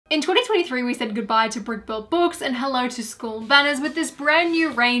In 2023, we said goodbye to brick-built books and hello to school banners with this brand new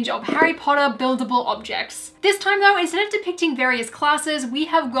range of Harry Potter buildable objects. This time though, instead of depicting various classes, we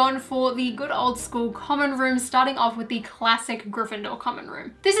have gone for the good old school common room, starting off with the classic Gryffindor common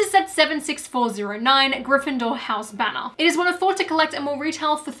room. This is set 76409, Gryffindor House Banner. It is one of 4 to collect and will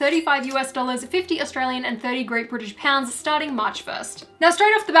retail for $35 US, 50 Australian and 30 Great British pounds starting March 1st. Now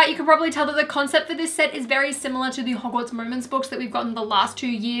straight off the bat, you can probably tell that the concept for this set is very similar to the Hogwarts Moments books that we've gotten the last 2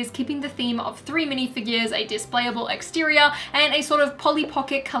 years, keeping the theme of 3 minifigures, a displayable exterior, and a sort of Polly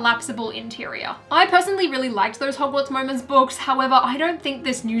Pocket collapsible interior. I personally really liked those Hogwarts Moments books, however, I don't think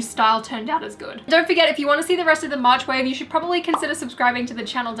this new style turned out as good. Don't forget, if you want to see the rest of the March wave, you should probably consider subscribing to the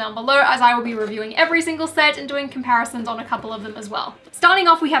channel down below, as I will be reviewing every single set and doing comparisons on a couple of them as well. Starting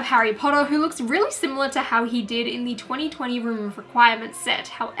off, we have Harry Potter, who looks really similar to how he did in the 2020 Room of Requirements set.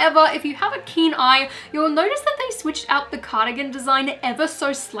 However, if you have a keen eye, you'll notice that they switched out the cardigan design ever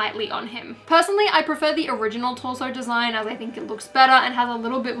so slightly on him. Personally, I prefer the original torso design as I think it looks better and has a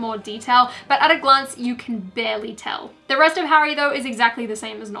little bit more detail, but at a glance, you can barely tell. The rest of Harry though is exactly the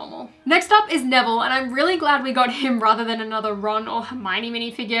same as normal. Next up is Neville, and I'm really glad we got him rather than another Ron or Hermione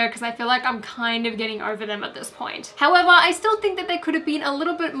minifigure, because I feel like I'm kind of getting over them at this point. However, I still think that there could have been a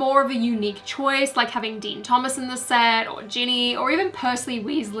little bit more of a unique choice, like having Dean Thomas in the set, or Ginny, or even Percy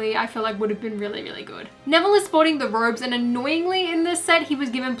Weasley. I feel like would have been really, really good. Neville is sporting the robes, and annoyingly in this set, he was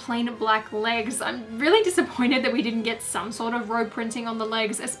given plain black legs. I'm really disappointed that we didn't get some sort of robe printing on the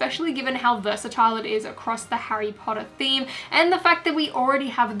legs, especially given how versatile it is across the Harry Potter theme, and the fact that we already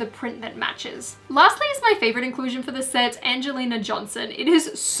have the print that matches. Lastly is my favorite inclusion for the set, Angelina Johnson. It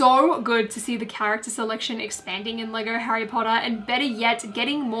is so good to see the character selection expanding in LEGO Harry Potter, and better yet,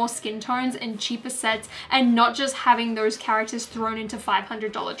 getting more skin tones and cheaper sets, and not just having those characters thrown into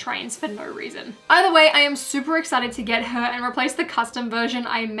 $500 trains for no reason. Either way, I am super excited to get her and replace the custom version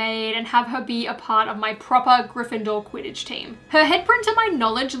I made and have her be a part of my proper Gryffindor Quidditch team. Her head print, to my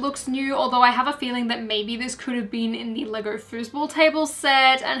knowledge, looks new, although I have a feeling that maybe this could have been in the LEGO Foosball table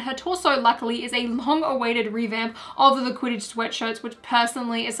set, and her torso luckily is a long-awaited revamp of the Quidditch sweatshirts, which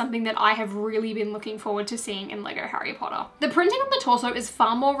personally is something that I have really been looking forward to seeing in LEGO Harry Potter. The printing on the torso is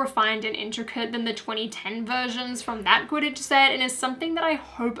far more refined and intricate than the 2010 versions from that Quidditch set, and is something that I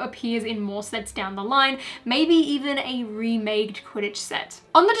hope appears in more sets down the line, maybe even a remade Quidditch set.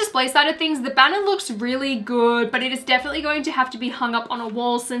 On the display side of things, the banner looks really good, but it is definitely going to have to be hung up on a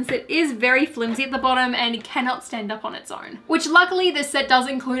wall since it is very flimsy at the bottom and it cannot stand up on its own. Which luckily this set does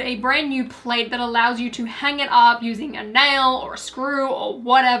include a brand new plate that allows you to hang it up using a nail or a screw or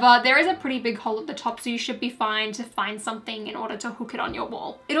whatever. There is a pretty big hole at the top, so you should be fine to find something in order to hook it on your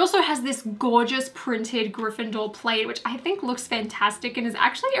wall. It also has this gorgeous printed Gryffindor plate, which I think looks fantastic and is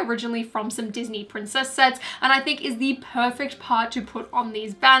actually originally from some Disney princess sets, and I think is the perfect part to put on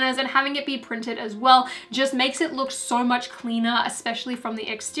these banners, and having it be printed as well just makes it look so much cleaner, especially from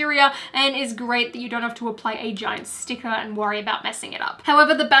the exterior, and is great that you don't have to apply a giant sticker and worry about messing it up.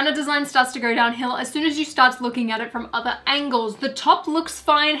 However, the banner design starts to go downhill as soon as you start looking at it from other angles. The top looks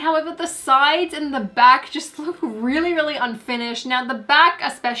fine, however the sides and the back just look really, really unfinished. Now the back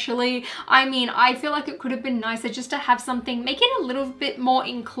especially, I mean, I feel like it could have been nicer just to have something, make it a little bit more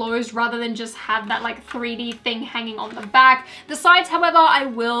enclosed rather than just have that like 3D thing hanging on the back. The sides, however, I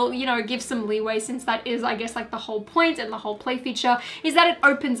will, you know, give some leeway since that is, I guess, like the whole point and the whole play feature is that it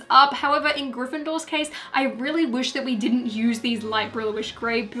opens up. However, in Gryffindor's case, I really wish that we didn't use these light bluish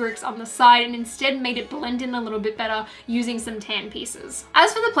gray bricks on the side and instead made it blend in a little bit better using some tan pieces.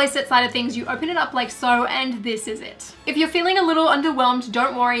 As for the playset side of things, you open it up like so, and this is it. If you're feeling a little underwhelmed,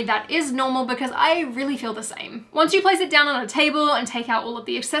 don't worry, that is normal because I really feel the same. Once you place it down on a table and take out all of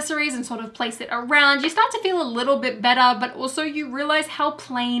the accessories and sort of place it around, you start to feel a little bit better, but also you realize how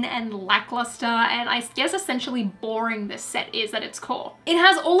plain and lackluster and I guess essentially boring this set is at its core. It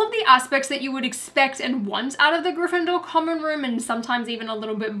has all of the aspects that you would expect and want out of the Gryffindor common room, and sometimes even a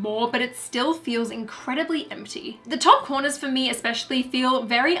little bit more, but it still feels incredibly empty. The top corners for me especially feel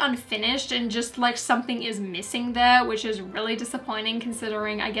very unfinished and just like something is missing there, which is really disappointing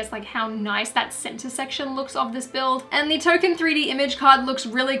considering, I guess, like how nice that center section looks of this build. And the token 3D image card looks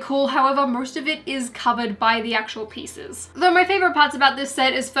really cool, however most of it is covered by the actual pieces. Though my favorite parts about this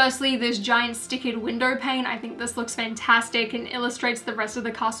set is firstly this giant stickered window pane. I think this looks fantastic and illustrates the rest of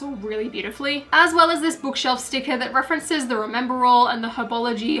the castle really beautifully, as well as this bookshelf sticker that references the Remember All and the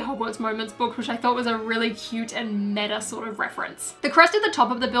Herbology Hogwarts Moments book, which I thought was a really cute and meta sort of reference. The crest at the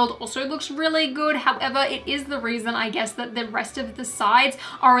top of the build also looks really good, however it is the reason I guess that the rest of the sides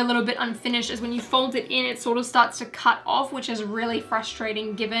are a little bit unfinished, as when you fold it in it sort of starts to cut off, which is really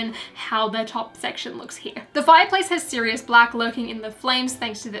frustrating given how the top section looks here. The fireplace has Sirius Black lurking in in the flames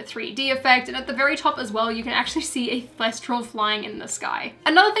thanks to the 3D effect, and at the very top as well you can actually see a thestral flying in the sky.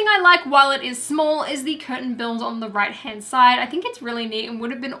 Another thing I like, while it is small, is the curtain build on the right hand side. I think it's really neat and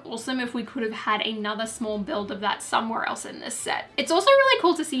would have been awesome if we could have had another small build of that somewhere else in this set. It's also really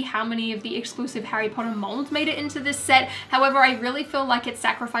cool to see how many of the exclusive Harry Potter molds made it into this set. However, I really feel like it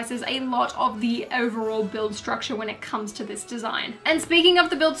sacrifices a lot of the overall build structure when it comes to this design. And speaking of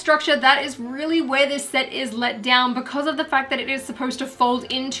the build structure, that is really where this set is let down because of the fact that it is supposed to fold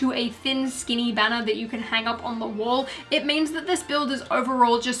into a thin, skinny banner that you can hang up on the wall. It means that this build is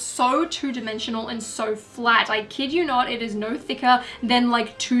overall just so two-dimensional and so flat. I kid you not, it is no thicker than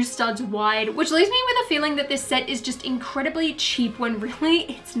like 2 studs wide, which leaves me with a feeling that this set is just incredibly cheap when really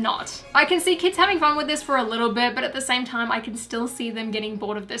it's not. I can see kids having fun with this for a little bit, but at the same time I can still see them getting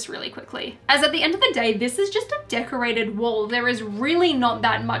bored of this really quickly. As at the end of the day, this is just a decorated wall. There is really not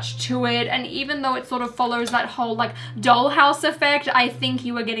that much to it, and even though it sort of follows that whole like dollhouse effect, I think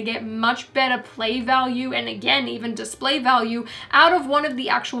you are going to get much better play value and again even display value out of one of the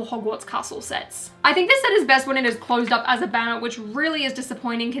actual Hogwarts castle sets. I think this set is best when it is closed up as a banner, which really is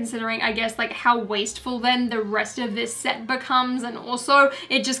disappointing considering, I guess, like how wasteful then the rest of this set becomes, and also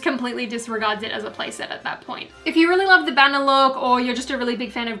it just completely disregards it as a playset at that point. If you really love the banner look or you're just a really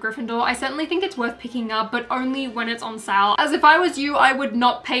big fan of Gryffindor, I certainly think it's worth picking up, but only when it's on sale. As if I was you, I would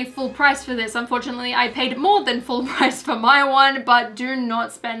not pay full price for this. Unfortunately, I paid more than full price for my one, but do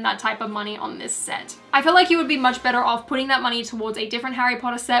not spend that type of money on this set. I feel like you would be much better off putting that money towards a different Harry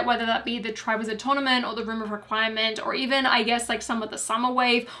Potter set, whether that be the Triwizard Tournament or the Room of Requirement, or even, I guess, like some of the Summer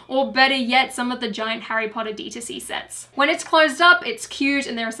Wave, or better yet, some of the giant Harry Potter D2C sets. When it's closed up, it's cute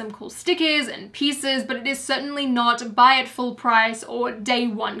and there are some cool stickers and pieces, but it is certainly not buy at full price or day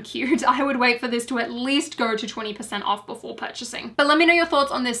one cute. I would wait for this to at least go to 20% off before purchasing. But let me know your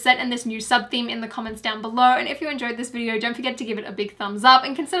thoughts on this set and this new sub-theme in the comments down below, and if you enjoyed this video, don't forget to give it a big thumbs up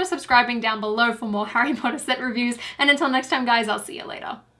and consider subscribing down below for more Harry Potter set reviews, and until next time guys, I'll see you later.